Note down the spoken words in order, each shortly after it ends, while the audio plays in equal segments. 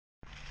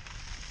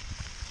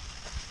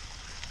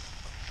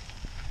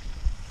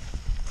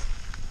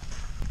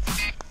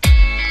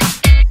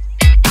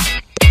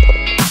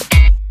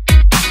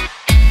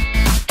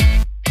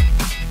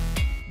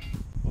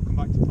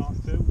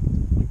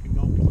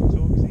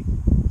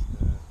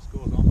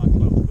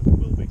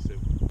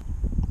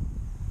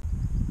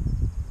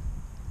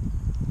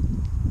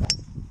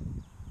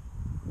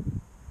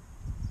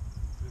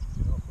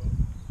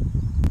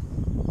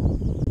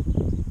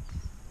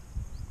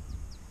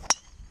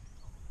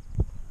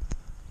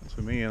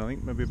for me, and I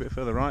think maybe a bit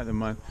further right than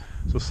mine.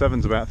 So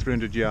 7's about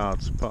 300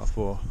 yards, par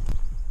 4.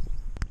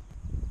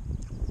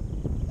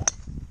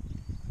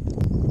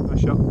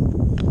 Nice shot.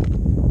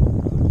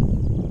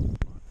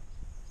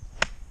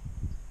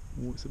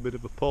 Oh, it's a bit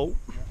of a pull.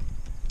 Yeah.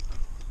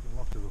 A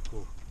lot of a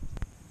pull.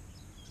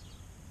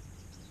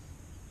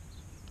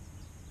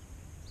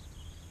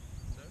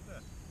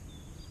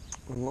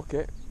 Unlock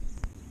it.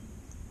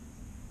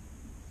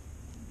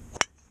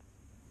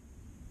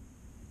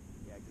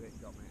 Yeah, great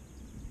shot, mate.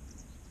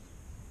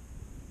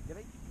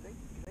 Great.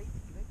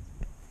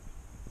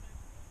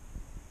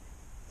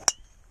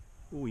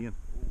 Oh, Ian.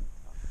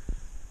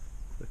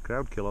 The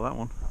crowd killer, that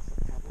one. That's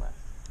a tad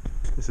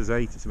left. This is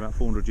 8, it's about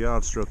 400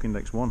 yards, stroke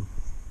index 1.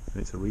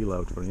 And it's a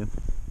reload for Ian.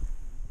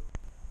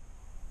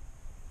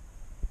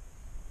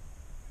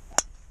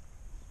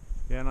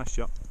 Yeah, nice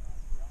shot.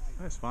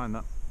 That's fine,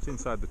 that. It's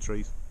inside the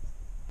trees.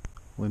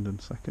 Lyndon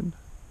second.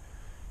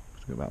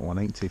 Should be about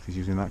 180 if he's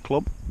using that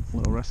club.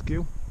 Little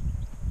rescue.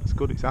 That's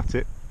good, it's at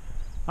it.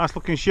 Nice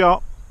looking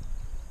shot.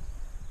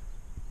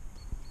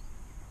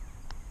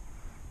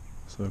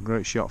 So a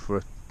great shot for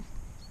a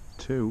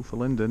 2 for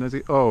Lyndon, has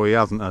he? Oh, he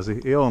hasn't, has he?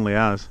 He only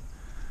has.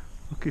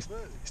 Look, he's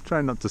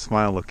trying not to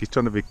smile, look. He's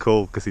trying to be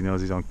cool because he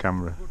knows he's on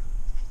camera.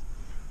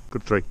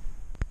 Good 3.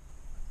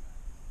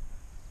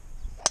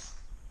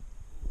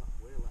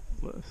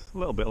 A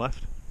little bit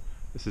left.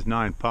 This is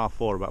 9, par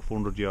 4, about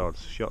 400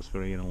 yards. Shots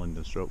for Ian and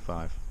Lyndon, stroke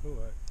 5.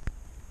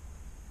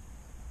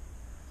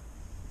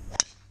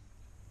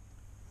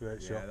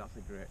 Great shot. Yeah, that's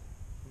a great.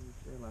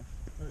 Left.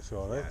 That's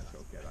alright. Yeah, it's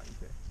okay, that can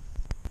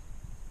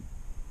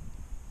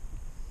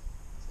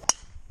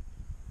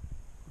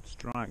Good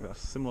strike,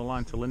 that's a similar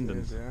line to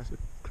Lyndon's. Yeah. It's a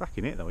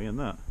cracking hit though, Ian,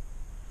 that.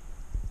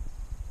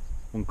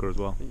 Bunker as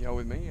well. You're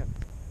with me, yeah.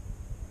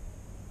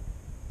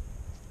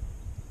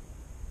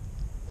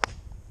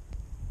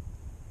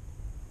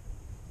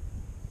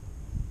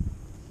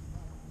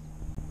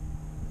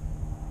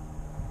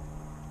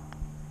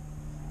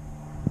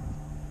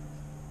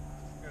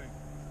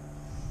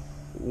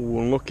 Ooh,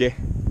 unlucky. It's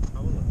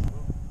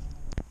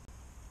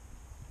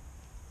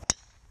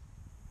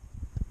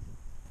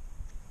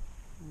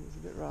a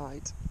bit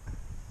right.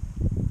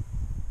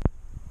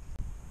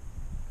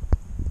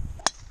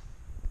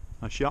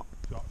 Nice shot.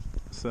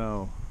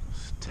 So,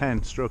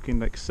 10, stroke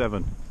index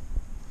 7.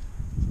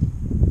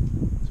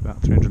 It's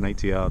about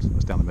 380 yards,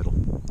 that's down the middle.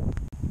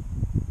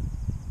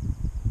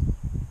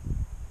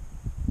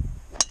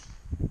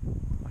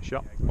 Nice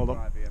shot, Yeah, well done.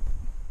 drive here.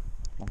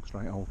 Long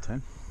straight hole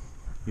 10.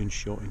 Ian's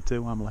short in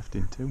 2, I'm left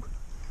in 2.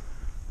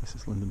 This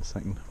is Lyndon's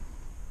second.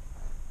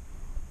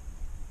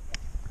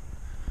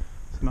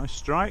 It's a nice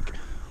strike, a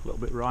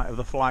little bit right of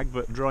the flag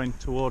but drawing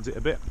towards it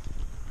a bit.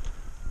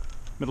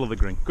 Middle of the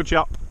green, good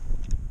shot.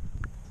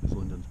 This is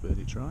Lyndon's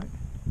birdie try.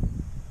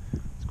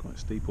 It's quite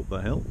steep up the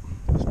hill.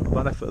 It's not a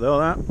bad effort though,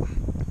 that.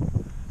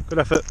 Good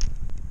effort.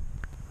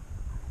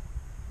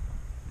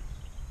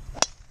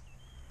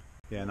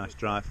 Yeah, nice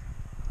drive.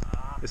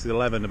 This is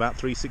 11, about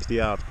 360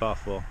 yards, par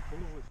 4.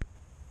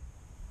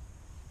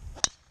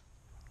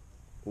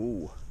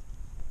 Ooh,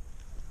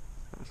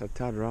 that's a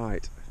tad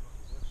right.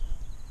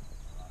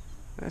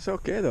 That's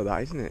okay though,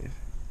 that isn't it?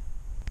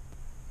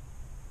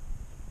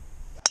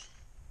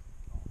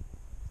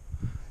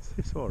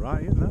 It's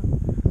alright, isn't it?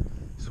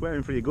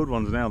 Swearing for your good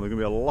ones now, there's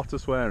going to be a lot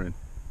of swearing.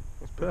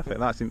 That's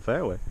perfect, that's in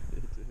fairway.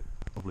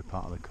 Lovely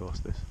part of the course,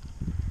 this.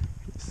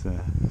 It's,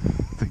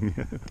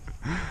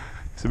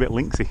 it's a bit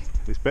linksy,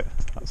 this bit.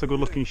 That's a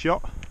good looking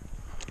shot. I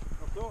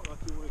thought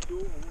that's what I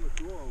want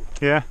to go.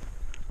 Yeah.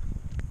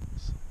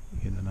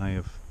 Ian and I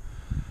have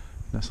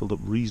nestled up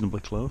reasonably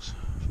close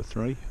for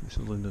 3. This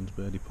is Lyndon's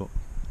birdie putt.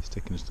 He's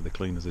taking us to the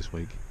cleaners this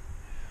week.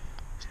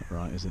 It's not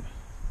right, is it?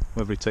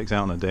 Whoever he takes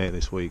out on a day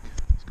this week,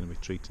 he's going to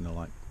be treating her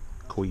like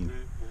queen.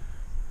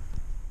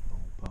 Oh,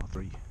 par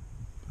 3,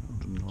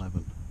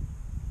 111.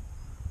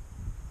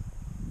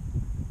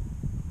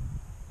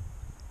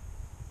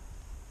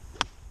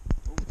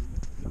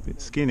 A bit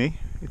skinny,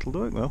 it'll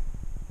do it though.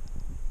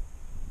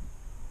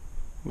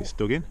 It's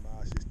dug in.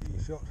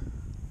 Nice shot.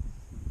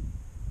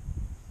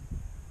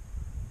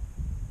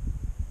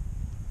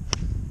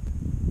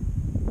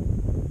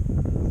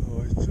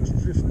 Oh, it's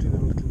just drifting a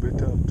little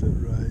bit out to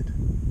the right.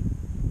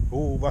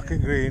 Oh, back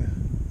in green.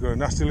 Got a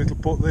nasty little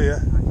putt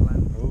there.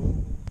 Oh.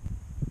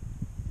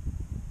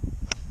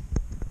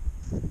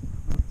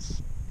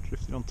 That's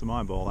drifted onto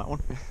my ball, that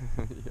one.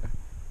 Yeah.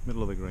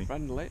 Middle of the green.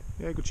 Friendly.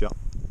 Yeah, good shot.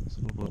 It's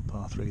a lovely little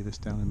par 3, this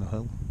down in the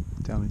hill,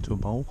 down into a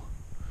bowl.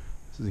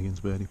 This is Ian's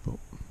birdie putt.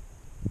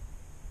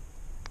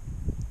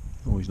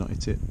 Oh, he's not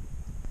hit it.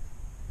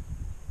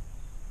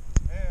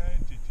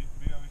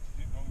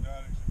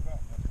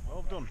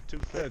 Well done,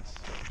 2/3.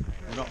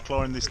 We're not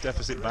clawing this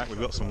deficit back, we've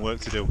got some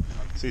work to do.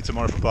 See you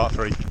tomorrow for part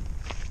 3.